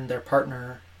turn their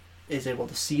partner is able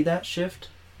to see that shift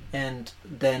and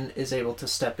then is able to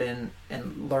step in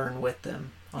and learn with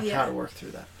them on how to work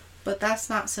through that. But that's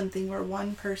not something where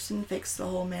one person fixed the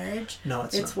whole marriage. No,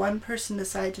 it's not. One person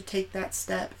decided to take that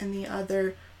step and the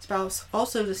other spouse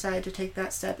also decided to take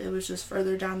that step. It was just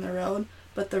further down the road.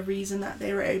 But the reason that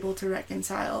they were able to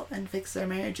reconcile and fix their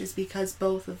marriage is because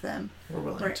both of them were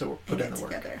willing to put in the work.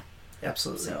 Together.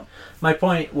 Absolutely. So, my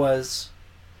point was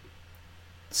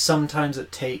sometimes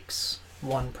it takes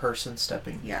one person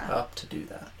stepping up to do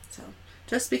that. So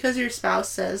just because your spouse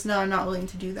says, no, I'm not willing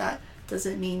to do that,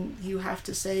 doesn't mean you have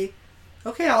to say,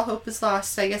 okay, all hope is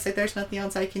lost. I guess like there's nothing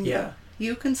else I can do.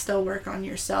 You can still work on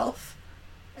yourself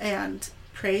and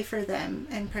pray for them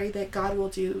and pray that God will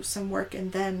do some work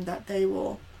in them that they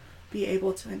will be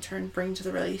able to in turn bring to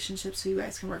the relationship so you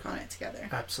guys can work on it together.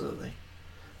 Absolutely.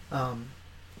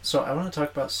 So I want to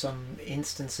talk about some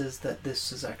instances that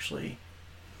this is actually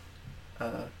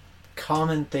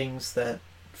common things that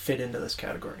fit into this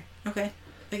category. Okay.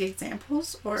 Like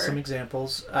examples or? Some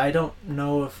examples. I don't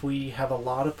know if we have a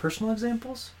lot of personal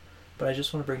examples, but I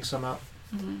just want to bring some up.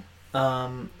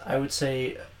 Mm-hmm. I would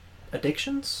say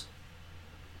addictions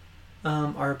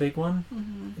are a big one,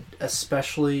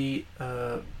 especially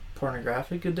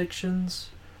pornographic addictions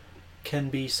can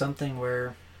be something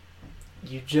where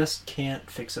you just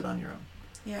can't fix it on your own.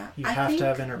 Yeah. You have to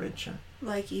have intervention.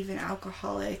 Like even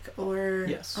alcoholic or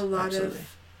a lot absolutely.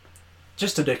 of...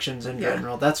 Just addictions in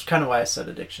general. That's kind of why I said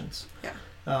addictions. Yeah.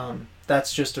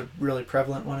 That's just a really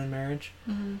prevalent one in marriage.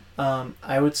 Mm-hmm.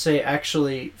 I would say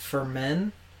actually for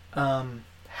men,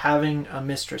 having a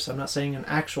mistress, I'm not saying an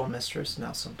actual mistress,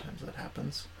 now sometimes that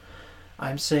happens.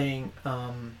 I'm saying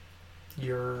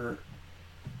your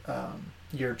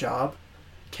job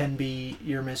can be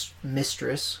your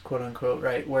mistress, quote unquote,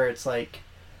 right? Where it's like,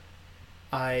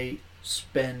 I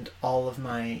spend all of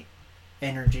my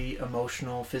energy,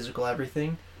 emotional, physical,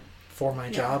 everything for my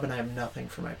job, and I have nothing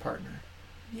for my partner.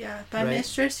 Yeah. By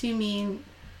mistress, you mean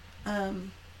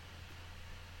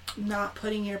not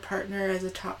putting your partner as a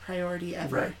top priority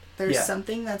ever. Right. There's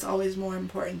something that's always more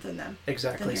important than them.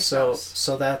 Exactly. Than your so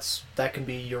spouse. that can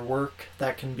be your work.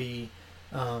 That can be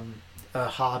a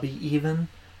hobby even,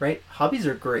 right? Hobbies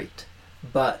are great,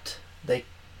 but they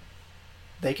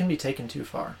can be taken too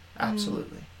far.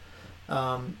 Absolutely.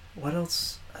 What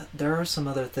else? There are some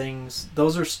other things.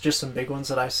 Those are just some big ones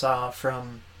that I saw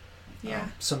from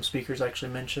some speakers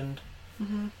actually mentioned.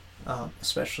 Mm-hmm.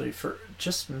 Especially for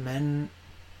just men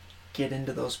get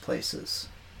into those places.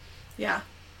 Yeah.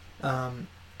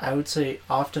 I would say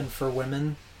often for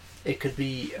women, it could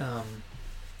be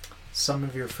some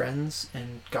of your friends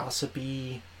and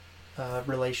gossipy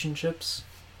relationships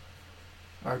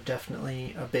are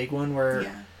definitely a big one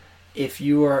where if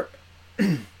you are...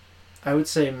 I would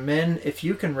say men, if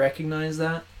you can recognize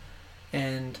that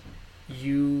and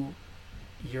your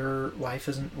wife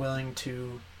isn't willing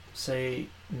to say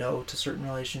no to certain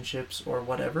relationships or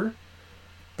whatever,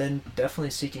 then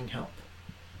definitely seeking help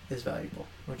is valuable.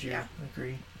 Would you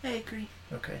agree? I agree.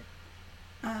 Okay.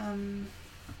 I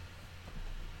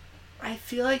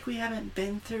feel like we haven't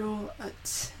been through a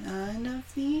ton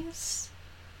of these,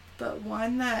 but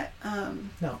one that...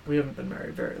 No, we haven't been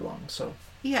married very long, so...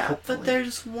 Yeah, hopefully. But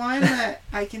there's one that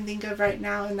I can think of right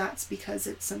now, and that's because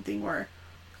it's something we're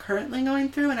currently going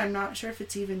through, and I'm not sure if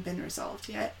it's even been resolved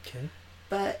yet. Okay.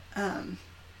 But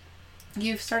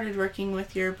you've started working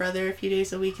with your brother a few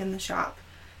days a week in the shop,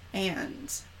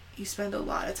 and you spend a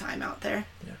lot of time out there.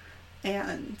 Yeah.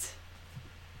 And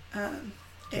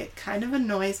it kind of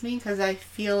annoys me because I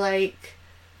feel like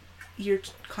you're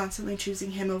constantly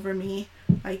choosing him over me.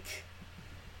 Like...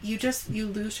 You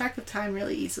lose track of time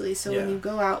really easily. So when you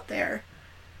go out there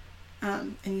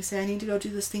and you say, I need to go do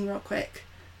this thing real quick,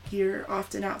 you're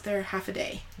often out there half a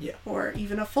day. Yeah. Or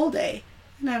even a full day.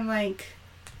 And I'm like,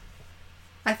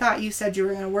 I thought you said you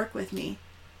were going to work with me.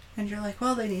 And you're like,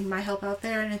 well, they need my help out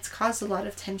there. And it's caused a lot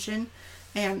of tension.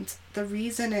 And the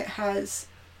reason it has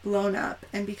blown up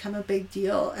and become a big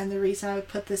deal, and the reason I would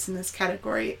put this in this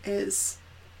category is...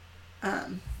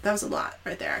 that was a lot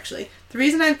right there, actually. The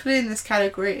reason I put it in this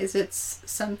category is it's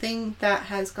something that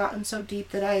has gotten so deep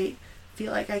that I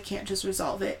feel like I can't just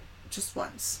resolve it just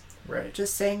once. Right.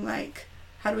 Just saying, like,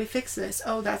 how do we fix this?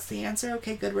 Oh, that's the answer?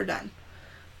 Okay, good, we're done.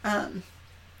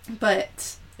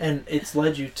 But... And it's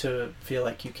led you to feel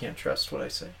like you can't trust what I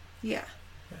say. Yeah.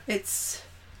 It's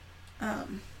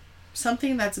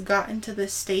something that's gotten to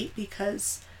this state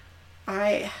because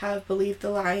I have believed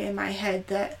the lie in my head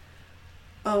that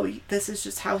oh, this is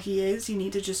just how he is, you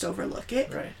need to just overlook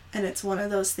it. Right. And it's one of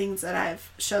those things that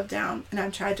I've shoved down and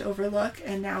I've tried to overlook,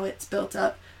 and now it's built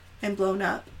up and blown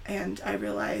up, and I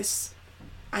realize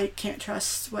I can't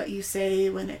trust what you say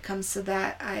when it comes to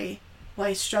that. I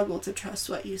struggle to trust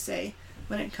what you say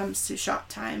when it comes to shop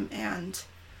time, and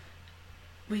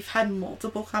we've had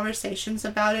multiple conversations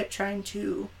about it, trying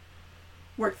to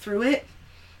work through it,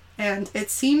 and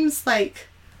it seems like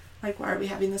why are we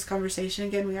having this conversation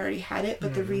again? We already had it,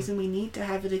 but the reason we need to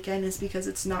have it again is because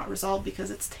it's not resolved,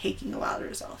 because it's taking a while to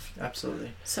resolve.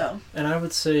 Absolutely. So, and I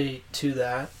would say to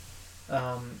that,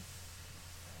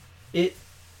 it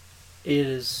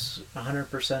is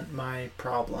 100% my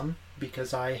problem,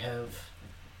 because I have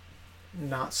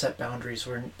not set boundaries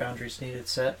where boundaries needed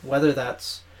set, whether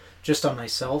that's just on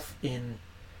myself in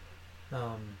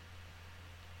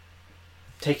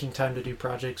taking time to do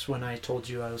projects when I told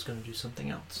you I was going to do something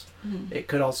else. mm-hmm. It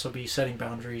could also be setting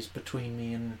boundaries between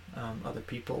me and other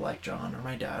people like John or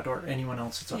my dad or anyone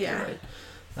else that's up there,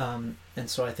 right? And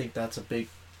so I think that's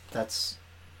that's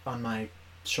on my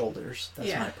shoulders.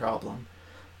 That's my problem.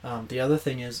 The other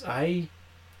thing is I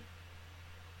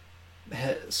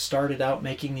started out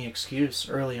making the excuse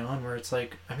early on where it's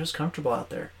like, I'm just comfortable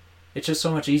out there. It's just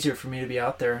so much easier for me to be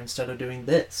out there instead of doing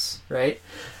this, right?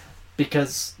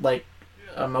 Because like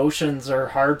emotions are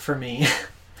hard for me.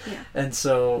 Yeah. And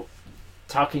so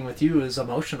talking with you is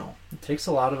emotional. It takes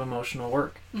a lot of emotional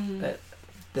work. Mm-hmm.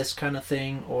 This kind of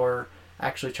thing, or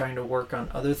actually trying to work on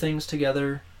other things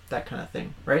together, that kind of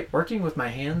thing, right? Working with my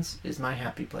hands is my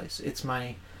happy place. It's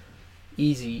my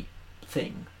easy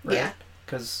thing, right? Yeah.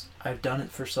 Because I've done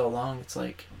it for so long, it's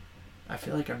like, I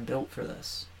feel like I'm built for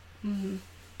this. Mm-hmm.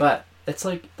 But it's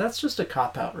like, that's just a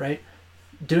cop-out, right?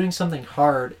 Doing something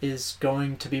hard is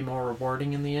going to be more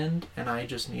rewarding in the end, and I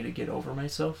just need to get over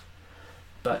myself.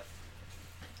 But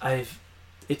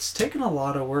it's taken a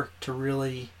lot of work to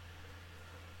really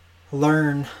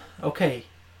learn, okay,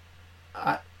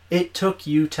 it took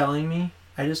you telling me,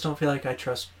 I just don't feel like I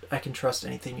can trust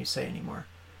anything you say anymore.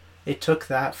 It took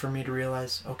that for me to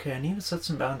realize, okay, I need to set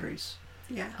some boundaries.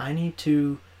 Yeah. I need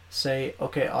to say,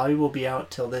 okay, I will be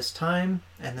out till this time,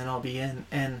 and then I'll be in.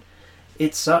 And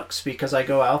it sucks because I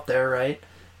go out there, right,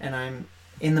 and I'm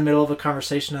in the middle of a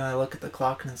conversation and I look at the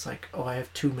clock and it's like, oh, I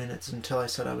have 2 minutes until I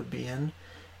said I would be in.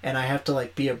 And I have to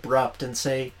like be abrupt and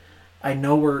say, I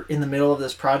know we're in the middle of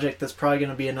this project that's probably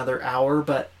going to be another hour,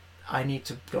 but I need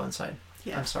to go inside.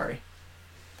 Yeah. I'm sorry.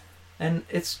 And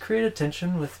it's created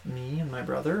tension with me and my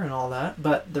brother and all that,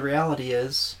 but the reality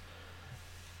is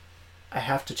I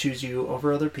have to choose you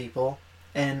over other people,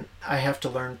 and I have to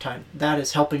learn time. That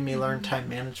is helping me learn time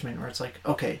management, where it's like,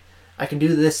 okay, I can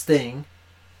do this thing,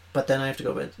 but then I have to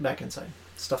go back inside.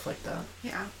 Stuff like that.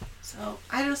 Yeah. So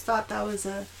I just thought that was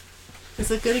a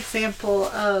good example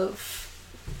of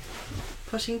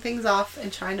pushing things off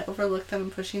and trying to overlook them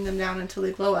and pushing them down until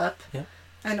they blow up. Yeah.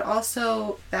 And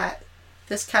also that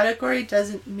this category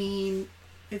doesn't mean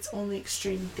it's only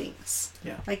extreme things.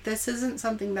 Yeah. Like, this isn't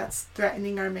something that's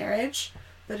threatening our marriage,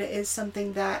 but it is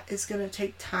something that is going to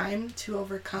take time to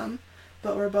overcome.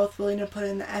 But we're both willing to put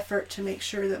in the effort to make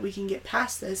sure that we can get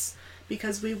past this,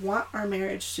 because we want our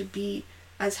marriage to be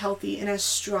as healthy and as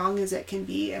strong as it can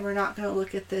be. And we're not going to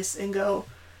look at this and go,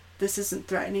 this isn't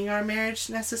threatening our marriage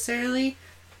necessarily,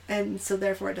 and so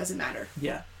therefore it doesn't matter.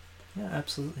 Yeah. Yeah,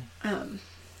 absolutely.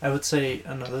 I would say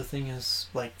another thing is,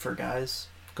 like, for guys,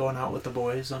 going out with the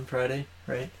boys on Friday,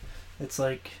 right? It's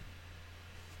like,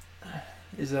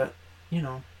 is that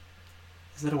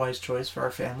a wise choice for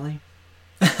our family?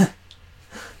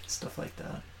 Stuff like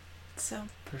that. So,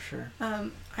 for sure.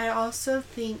 I also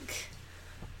think,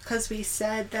 because we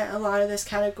said that a lot of this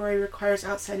category requires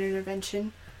outside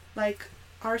intervention, like,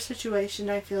 our situation,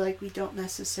 I feel like we don't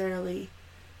necessarily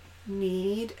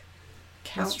need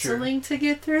counseling to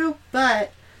get through,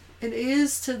 but it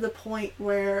is to the point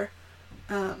where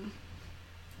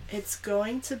it's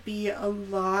going to be a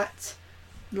lot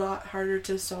harder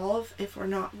to solve if we're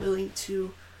not willing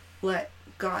to let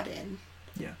God in.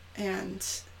 Yeah. And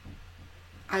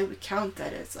I would count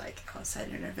that as like outside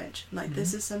intervention. Like,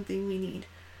 this is something we need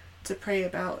to pray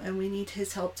about, and we need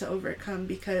His help to overcome,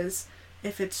 because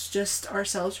if it's just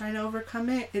ourselves trying to overcome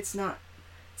it, it's not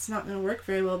going to work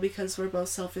very well, because we're both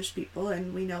selfish people,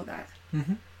 and we know that.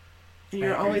 Mm-hmm. And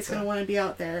you're always going to want to be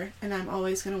out there, and I'm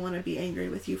always going to want to be angry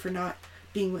with you for not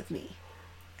being with me.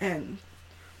 And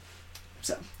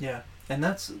so. Yeah. And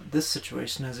this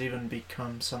situation has even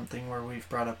become something where we've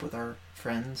brought up with our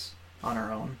friends on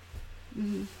our own.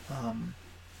 Mm-hmm.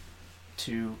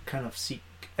 To kind of seek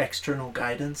external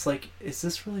guidance. Like, is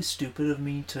this really stupid of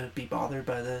me to be bothered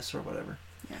by this or whatever?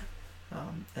 Yeah.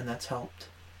 And that's helped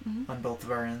on both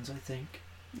of our ends, I think.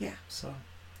 Yeah. So,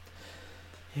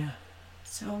 yeah.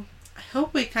 So, I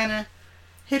hope we kind of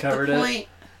hit covered the point.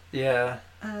 Yeah.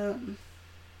 I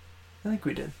think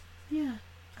we did. Yeah.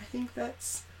 think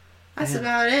that's Man.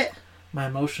 about it. My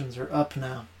emotions are up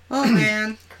now. Oh,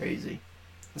 man. Crazy.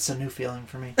 It's a new feeling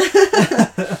for me.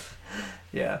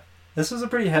 Yeah. This was a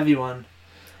pretty heavy one.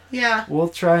 Yeah. We'll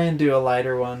try and do a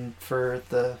lighter one for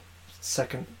the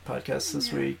second podcast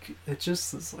this Yeah. week. It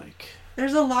just is like...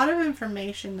 There's a lot of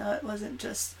information, though. It wasn't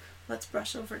just, let's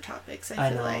brush over topics, I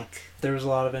feel know. like. There was a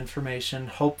lot of information.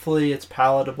 Hopefully it's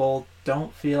palatable.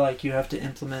 Don't feel like you have to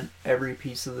implement every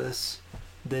piece of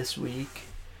this week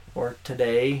or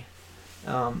today.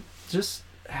 Just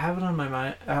have it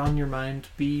on your mind.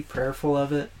 Be prayerful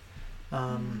of it.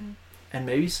 And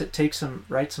maybe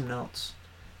write some notes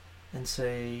and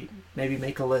say, maybe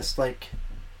make a list like,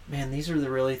 man, these are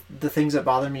the things that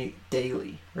bother me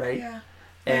daily, right? Yeah.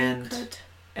 And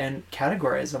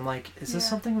categorize them like, is this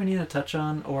something we need to touch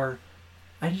on, or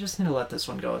I just need to let this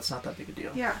one go. It's not that big a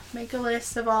deal. Yeah. Make a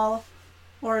list of all,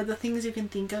 or the things you can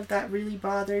think of that really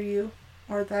bother you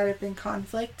or that have been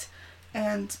conflict,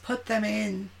 and put them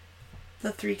in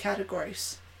the 3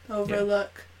 categories: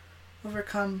 overlook,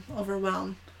 overcome,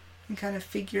 overwhelm, and kind of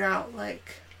figure out,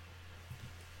 like,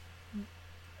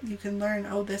 you can learn,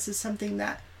 oh, this is something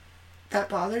that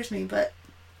bothers me, but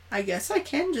I guess I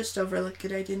can just overlook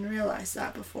it. I didn't realize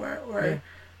that before. Or,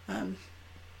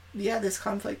 this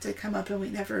conflict did come up and we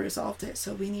never resolved it,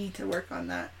 so we need to work on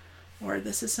that. Or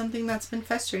this is something that's been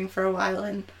festering for a while,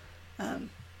 and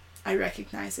I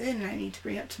recognize it and I need to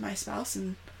bring it to my spouse,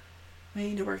 and we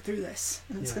need to work through this.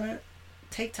 And it's going to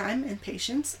take time and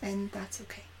patience, and that's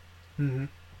okay. Mm-hmm.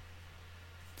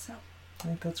 So I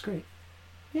think that's great.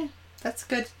 Yeah, that's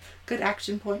good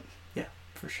action point. Yeah,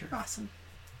 for sure. Awesome.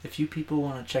 If you people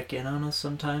want to check in on us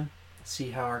sometime,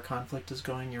 see how our conflict is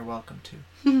going, you're welcome to.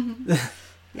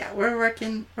 Yeah, we're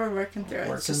working through it.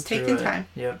 It's just taking time.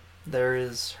 Yep. There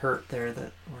is hurt there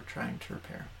that we're trying to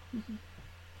repair. Mm-hmm.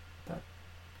 But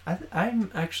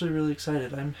I'm actually really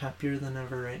excited. I'm happier than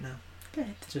ever right now.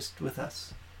 Good. Just with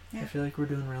us. Yeah. I feel like we're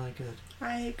doing really good.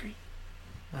 I agree.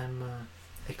 I'm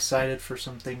excited for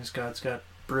some things God's got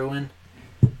brewing.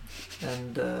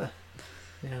 And,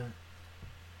 yeah.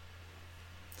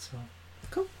 So.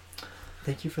 Cool.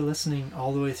 Thank you for listening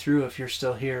all the way through if you're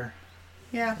still here.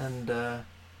 Yeah. And,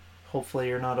 hopefully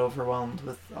you're not overwhelmed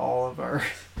with all of our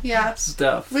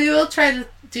stuff. We will try to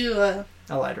do a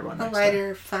lighter one. A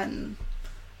lighter, fun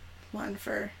one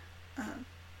for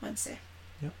Wednesday.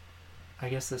 Yep. I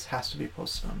guess this has to be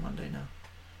posted on Monday now.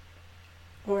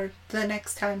 Or the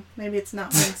next time. Maybe it's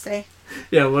not Wednesday.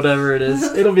 Yeah, whatever it is.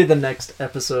 It'll be the next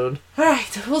episode.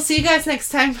 Alright, we'll see you guys next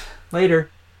time. Later.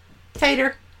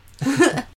 Tighter.